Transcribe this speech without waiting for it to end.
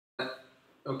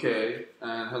Okay,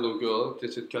 and hello girl,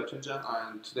 this is Captain Jang,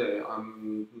 and today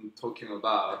I'm talking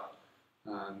about,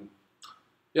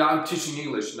 I'm teaching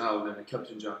English now, and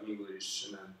Captain Jang English,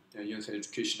 and Youth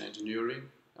Education Engineering.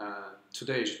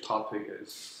 Today's topic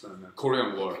is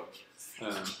Korean War.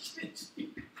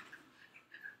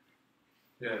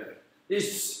 Yeah,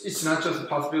 it's not just a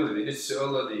possibility, it's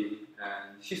already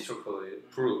and historically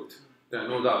proved,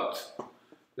 no doubt.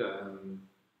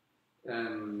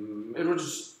 And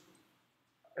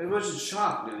it was a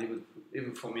shock,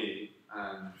 even for me.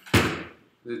 And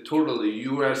the totally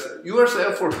U.S.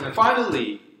 Air Force, and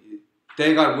finally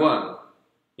they got one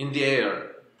in the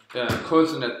air,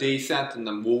 because they sent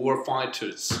more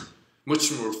fighters, much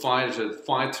more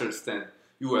fighters than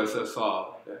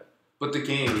USSR. But the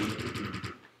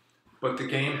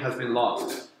game has been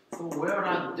lost. So where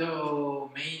are the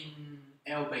main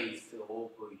air base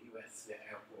of U.S.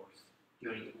 Air Force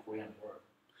during the Korean War?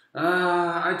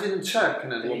 I didn't check.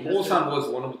 Osan was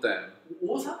one of them.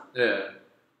 Osan? Yeah.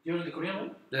 During the Korean War?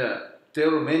 Yeah. There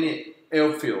were many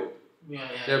airfield. Yeah.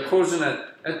 Because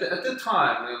at the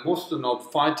time, most of the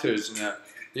fighters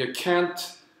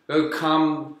can't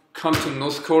come to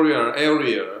North Korea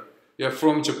area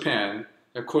from Japan.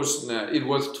 Of course, it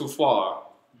was too far.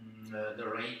 The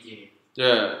range.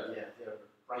 Yeah. The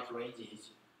flight range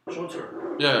is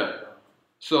shorter. Yeah.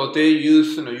 So they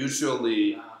use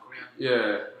usually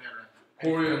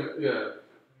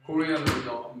Korean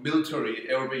military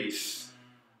air base.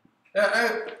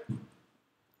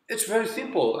 It's very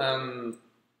simple.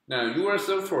 Now U.S.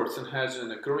 Air Force has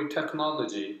a great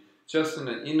technology. Just in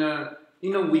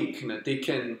a week, they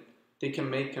can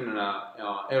make an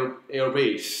air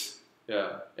base,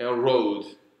 air road,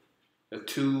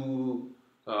 to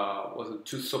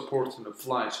support the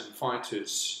flights and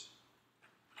fighters.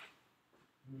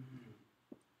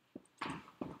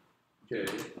 Okay,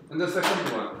 and the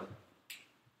second one.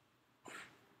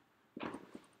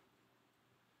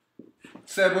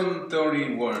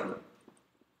 731.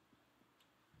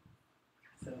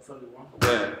 731?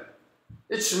 Yeah.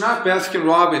 It's not Baskin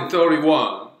Robin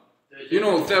 31. You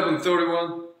know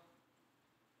 731?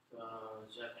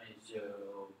 Japanese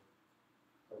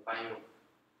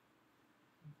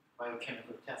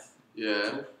biochemical test.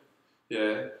 Yeah.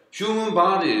 Human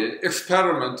body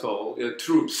experimental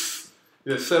troops.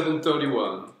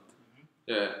 731.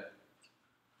 Yeah.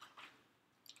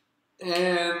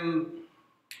 And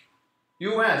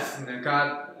U.S.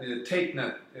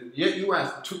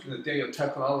 U.S. took their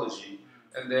technology,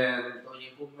 and then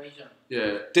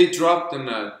they dropped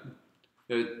a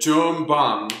germ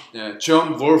bomb,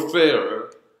 germ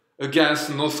warfare against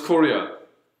North Korea.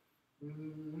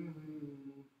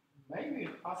 Maybe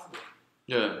possible.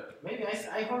 Yeah. Maybe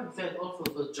I heard that also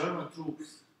the German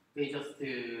troops they just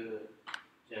the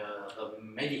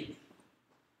medical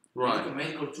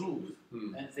troops,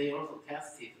 and they also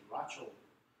tested Russia.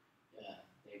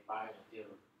 They buy their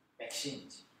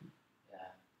vaccines.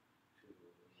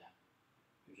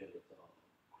 Usually the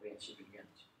Korean shipping unit.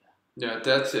 Yeah,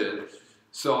 that's it.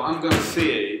 So I'm gonna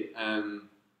say,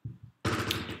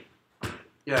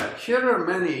 here are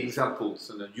many examples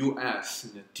in the U.S.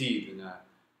 did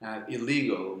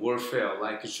illegal warfare,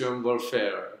 like germ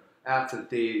warfare, after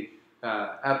they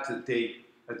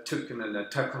took the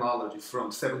technology from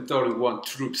 731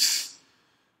 troops,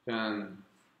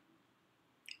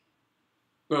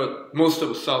 but most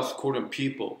of South Korean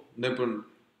people never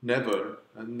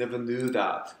knew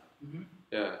that.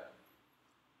 Yeah.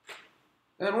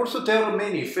 And also there are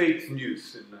many fake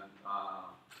news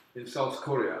in South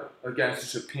Korea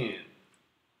against Japan.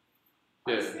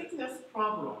 I think that's a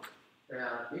problem.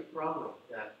 Big problem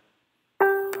that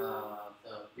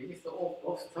the biggest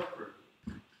obstacle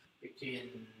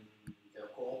between the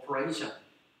cooperation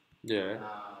between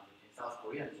South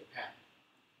Korea and Japan.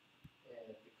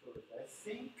 Because I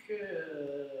think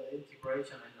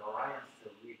integration and alliance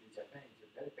with Japan is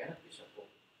very beneficial for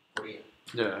Korea.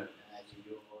 Yeah. As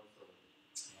you also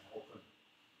open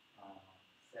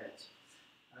said,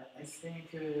 I think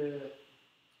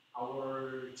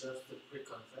our just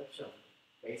preconception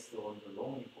based on the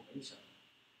wrong information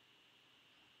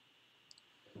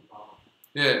is a problem.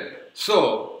 Yeah.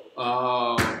 So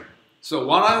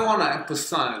what I want to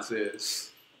emphasize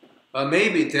is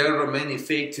maybe there are many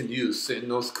fake news in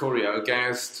North Korea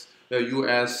against the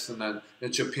U.S. and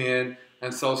Japan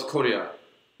and South Korea.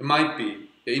 It might be.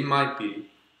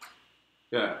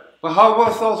 Yeah. But how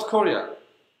about South Korea?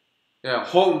 Yeah.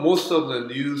 Most of the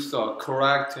news are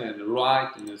correct and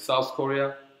right in South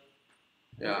Korea.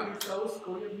 Yeah. South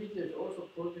Korean media also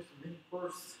produce many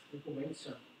false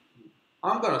information.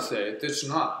 I'm gonna say that's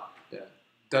not. Yeah.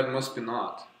 That must be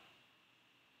not.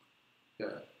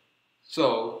 Yeah. So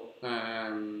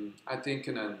I think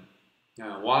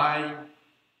why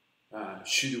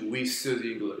should we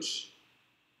study English?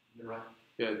 Right.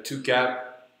 Yeah, to get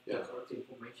Correct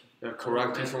information.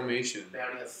 correct information.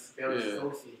 Various Yeah.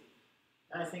 sources.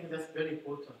 I think that's very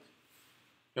important.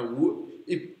 And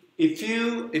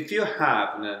if you have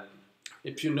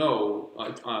if you know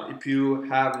if you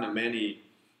have many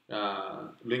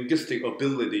linguistic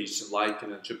abilities like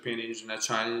Japanese and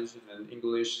Chinese and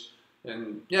English, and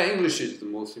yeah, English is the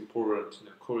most important. And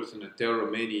of course, there are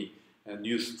many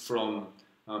news from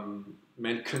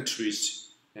many countries,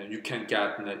 and you can get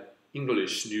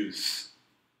English news.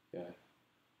 Yeah.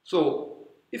 So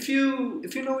if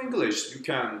you know English, you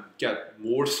can get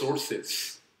more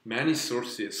sources, many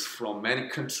sources from many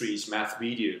countries, mass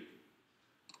media.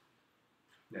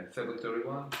 Yeah,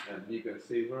 731 and Megan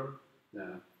Saver.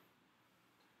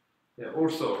 Yeah,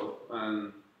 also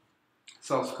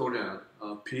South Korean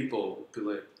people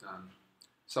believe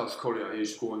South Korea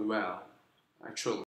is going well. Actually.